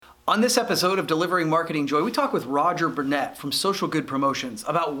On this episode of Delivering Marketing Joy, we talk with Roger Burnett from Social Good Promotions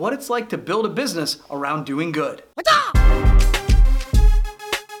about what it's like to build a business around doing good.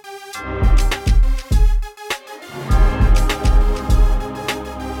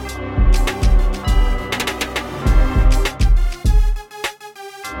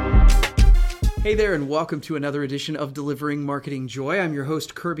 Hey there, and welcome to another edition of Delivering Marketing Joy. I'm your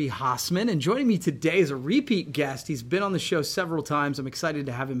host, Kirby Hassman, and joining me today is a repeat guest. He's been on the show several times. I'm excited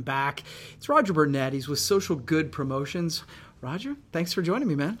to have him back. It's Roger Burnett. He's with Social Good Promotions. Roger, thanks for joining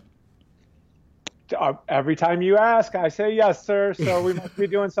me, man. Every time you ask, I say yes, sir. So we must be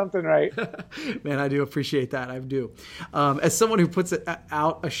doing something right. Man, I do appreciate that. I do. As someone who puts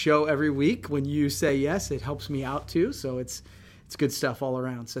out a show every week, when you say yes, it helps me out too. So it's good stuff all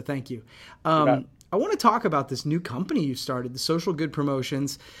around. So thank you. I want to talk about this new company you started, the Social Good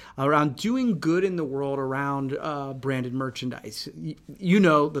Promotions, around doing good in the world around branded merchandise. You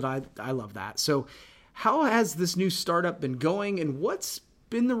know that I love that. So how has this new startup been going, and what's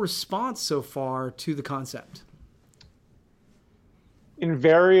been the response so far to the concept?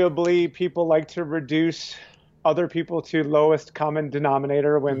 Invariably, people like to reduce other people to lowest common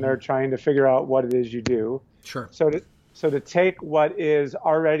denominator when they're trying to figure out what it is you do. Sure. So to take what is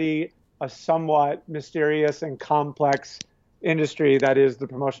already a somewhat mysterious and complex industry, that is the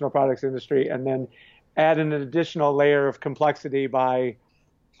promotional products industry, and then add an additional layer of complexity by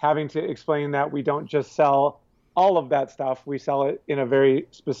having to explain that we don't just sell all of that stuff, we sell it in a very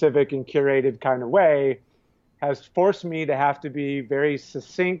specific and curated kind of way, has forced me to have to be very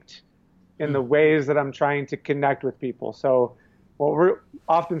succinct in the ways that I'm trying to connect with people. So what we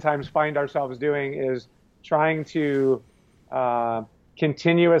oftentimes find ourselves doing is trying to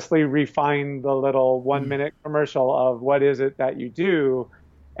continuously refine the little 1 minute commercial of what is it that you do.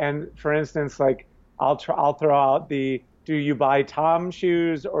 And for instance, like I'll throw out the, do you buy Tom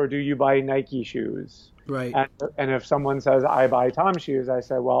shoes or do you buy Nike shoes? Right. And if someone says, I buy Tom shoes, I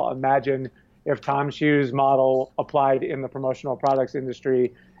say, well, imagine if Tom shoes model applied in the promotional products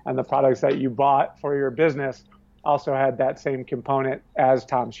industry and the products that you bought for your business also had that same component as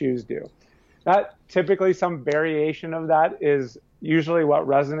Tom shoes do. That typically some variation of that is usually what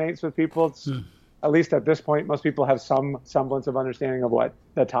resonates with people. It's, at least at this point, most people have some semblance of understanding of what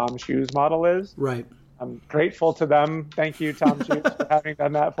the Tom shoes model is. Right. I'm grateful to them. Thank you, Tom Shoes, for having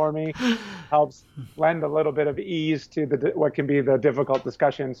done that for me. Helps lend a little bit of ease to what can be the difficult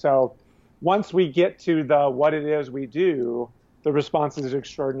discussion. So once we get to the what it is we do, the response is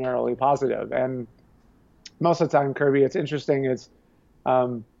extraordinarily positive. And most of the time, Kirby, it's interesting.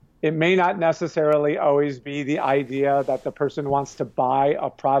 It may not necessarily always be the idea that the person wants to buy a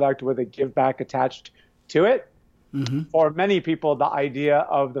product with a give back attached to it. Mm-hmm. For many people, the idea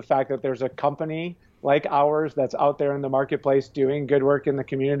of the fact that there's a company like ours that's out there in the marketplace doing good work in the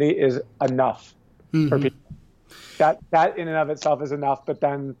community is enough for people. That in and of itself is enough, but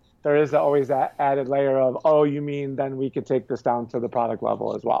then there is always that added layer of, oh, you mean then we could take this down to the product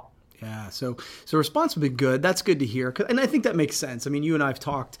level as well. Yeah, so response would be good. That's good to hear. And I think that makes sense. I mean, you and I have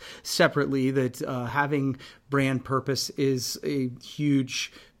talked separately that having brand purpose is a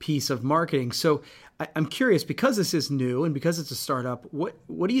huge piece of marketing. So I'm curious, because this is new and because it's a startup, what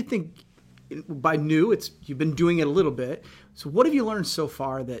do you think? By new, you've been doing it a little bit. So what have you learned so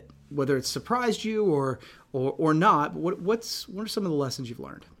far that, whether it's surprised you or not, what are some of the lessons you've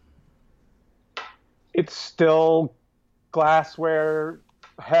learned? It's still glassware,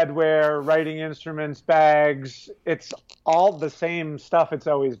 headwear, writing instruments, bags. It's all the same stuff it's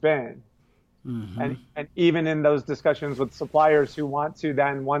always been. Mm-hmm. And even in those discussions with suppliers who want to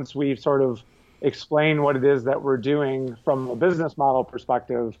then, once we've sort of explained what it is that we're doing from a business model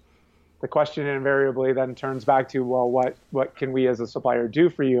perspective, the question invariably then turns back to, well, what can we as a supplier do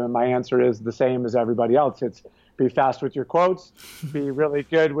for you? And my answer is the same as everybody else. It's be fast with your quotes, be really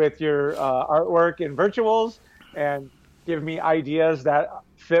good with your artwork and virtuals, and give me ideas that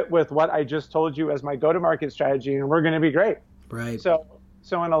fit with what I just told you as my go-to-market strategy, and we're going to be great. Right. So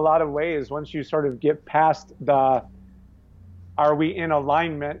in a lot of ways, once you sort of get past are we in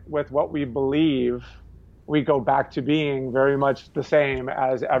alignment with what we believe, we go back to being very much the same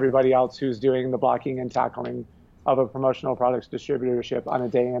as everybody else who's doing the blocking and tackling of a promotional products distributorship on a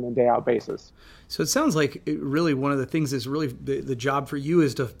day in and day out basis. So it sounds like really one of the things is really the job for you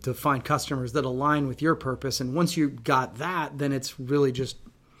is to find customers that align with your purpose. And once you got that, then it's really just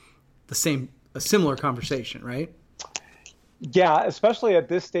a similar conversation, right? Yeah, especially at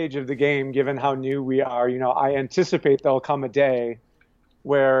this stage of the game, given how new we are, I anticipate there'll come a day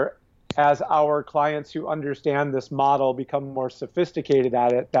where, as our clients who understand this model become more sophisticated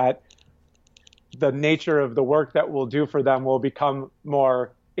at it, that the nature of the work that we'll do for them will become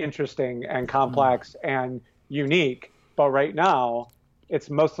more interesting and complex and unique. But right now, it's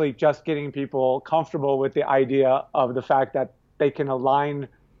mostly just getting people comfortable with the idea of the fact that they can align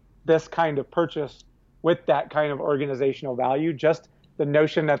this kind of purchase with that kind of organizational value. Just the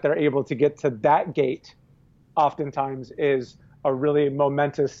notion that they're able to get to that gate oftentimes is a really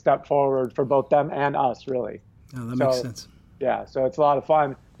momentous step forward for both them and us, really. Oh, that makes sense. Yeah, so it's a lot of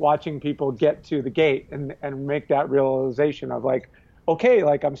fun watching people get to the gate and make that realization of like, okay,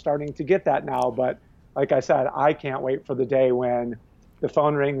 like I'm starting to get that now. But like I said, I can't wait for the day when the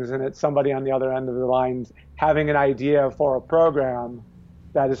phone rings and it's somebody on the other end of the line having an idea for a program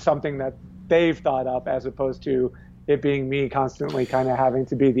that is something that they've thought up, as opposed to it being me constantly kind of having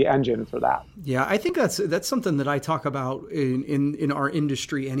to be the engine for that. Yeah, I think that's something that I talk about in our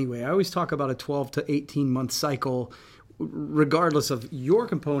industry anyway. I always talk about a 12 to 18 month cycle, regardless of your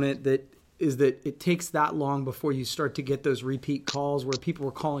component, that it takes that long before you start to get those repeat calls where people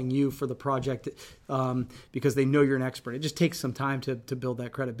are calling you for the project because they know you're an expert. It just takes some time to build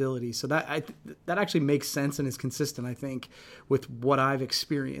that credibility. So that actually makes sense and is consistent, I think, with what I've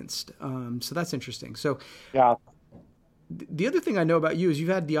experienced. So that's interesting. So yeah. The other thing I know about you is you've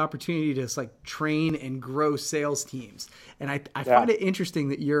had the opportunity to like train and grow sales teams. And I find it interesting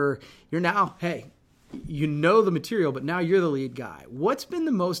that you're now, hey, you know the material, but now you're the lead guy. What's been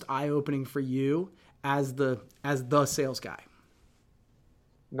the most eye-opening for you as the sales guy?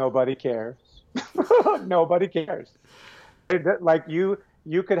 Nobody cares. Nobody cares. Like you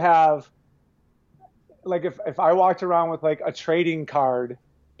could have, like if I walked around with like a trading card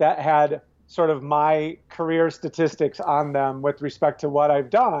that had sort of my career statistics on them with respect to what I've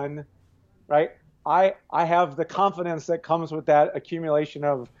done, right? I have the confidence that comes with that accumulation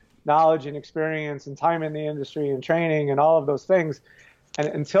of knowledge and experience and time in the industry and training and all of those things. And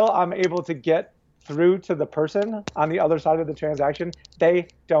until I'm able to get through to the person on the other side of the transaction, they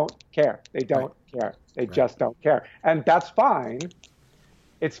don't care. They don't care. They just don't care. And that's fine.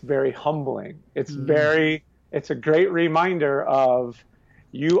 It's very humbling. It's a great reminder of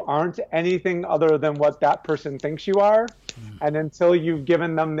you aren't anything other than what that person thinks you are. And until you've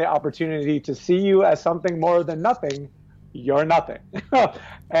given them the opportunity to see you as something more than nothing, you're nothing.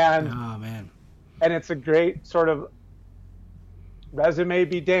 And oh, man. And it's a great sort of resume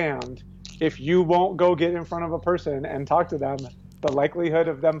be damned if you won't go get in front of a person and talk to them. The likelihood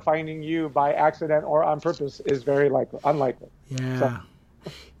of them finding you by accident or on purpose is very unlikely. Yeah. So.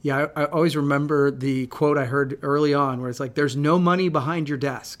 Yeah, I always remember the quote I heard early on where it's like, there's no money behind your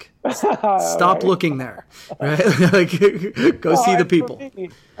desk. Stop looking there. Right? Like, go see the people. Me,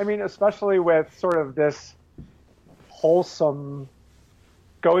 I mean, especially with sort of this wholesome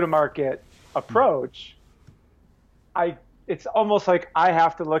go-to-market approach, it's almost like I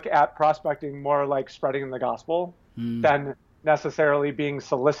have to look at prospecting more like spreading the gospel than necessarily being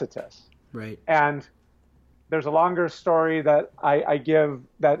solicitous. Right. And there's a longer story that I give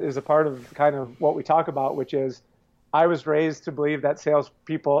that is a part of kind of what we talk about, which is I was raised to believe that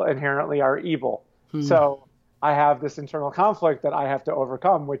salespeople inherently are evil. So I have this internal conflict that I have to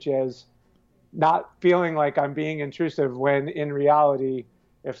overcome, which is not feeling like I'm being intrusive when in reality,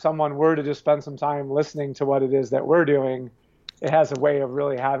 if someone were to just spend some time listening to what it is that we're doing, it has a way of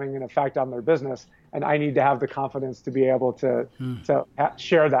really having an effect on their business. And I need to have the confidence to be able to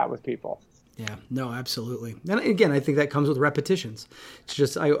share that with people. Yeah, no, absolutely. And again, I think that comes with repetitions. It's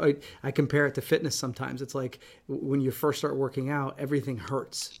just, I compare it to fitness sometimes. It's like when you first start working out, everything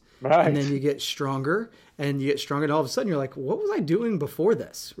hurts. Right. And then you get stronger and all of a sudden you're like, what was I doing before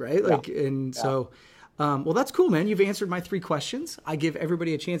this? Right. Like, so, well, that's cool, man. You've answered my 3 questions. I give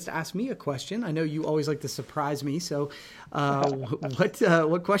everybody a chance to ask me a question. I know you always like to surprise me. So,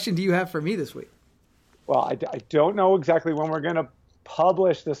 what question do you have for me this week? Well, I don't know exactly when we're going to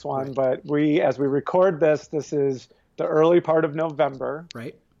publish this one, but as we record this is the early part of November.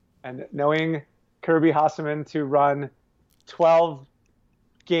 Right. And knowing Kirby Hasseman to run 12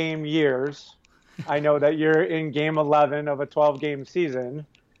 game years, I know that you're in game 11 of a 12 game season.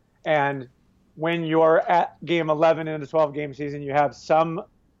 And when you're at game 11 in a 12 game season, you have some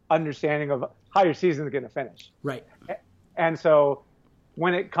understanding of how your season is going to finish. Right. And so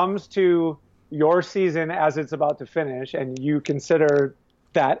when it comes to your season as it's about to finish and you consider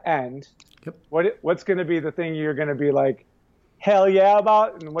that end, what's going to be the thing you're going to be like, hell yeah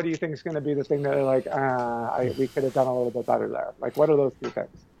about? And what do you think is going to be the thing that are like, we could have done a little bit better there? Like, what are those 2 things?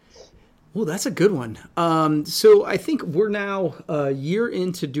 Well, that's a good one. So I think we're now a year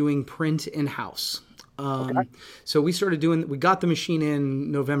into doing print in-house. So we got the machine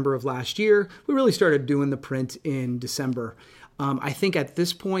in November of last year. We really started doing the print in December. I think at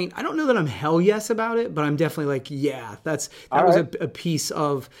this point, I don't know that I'm hell yes about it, but I'm definitely like, yeah, that was a piece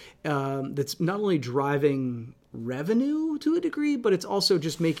of that's not only driving revenue to a degree, but it's also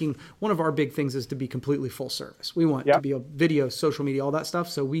just making one of our big things is to be completely full service. We want to be a video, social media, all that stuff.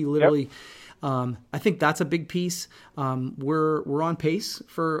 So we literally, I think that's a big piece. We're on pace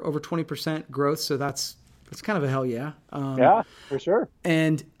for over 20% growth. So that's kind of a hell yeah. Yeah, for sure.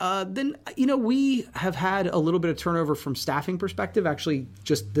 And then, we have had a little bit of turnover from staffing perspective. Actually,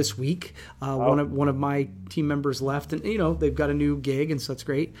 just this week, one of my team members left, and they've got a new gig, and so that's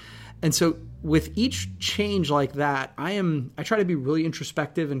great. And so with each change like that, I try to be really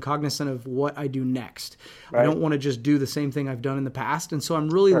introspective and cognizant of what I do next. Right. I don't want to just do the same thing I've done in the past. And so I'm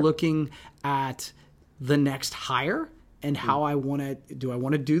really looking at the next hire and how I want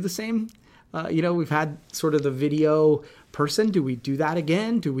to do the same. We've had sort of the video person. Do we do that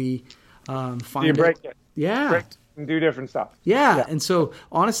again? Do we find you break it? Yeah. Break and do different stuff. Yeah. And so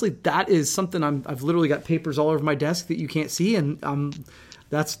honestly, that is something I've literally got papers all over my desk that you can't see. And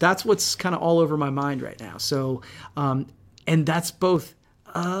that's what's kind of all over my mind right now. So, and that's both,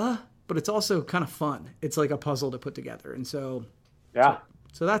 but it's also kind of fun. It's like a puzzle to put together. And so,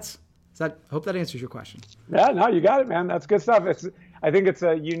 so I hope that answers your question. Yeah, no, you got it, man. That's good stuff. I think it's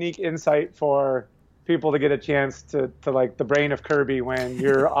a unique insight for people to get a chance to like the brain of Kirby when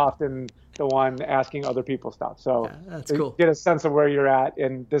you're often the one asking other people stuff. So that's cool. Get a sense of where you're at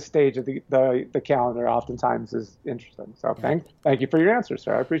in this stage of the calendar oftentimes is interesting. So thank you for your answer,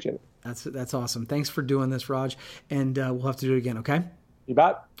 sir. I appreciate it. That's awesome. Thanks for doing this, Raj. And we'll have to do it again, okay? You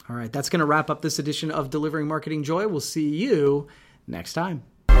bet. All right. That's going to wrap up this edition of Delivering Marketing Joy. We'll see you next time.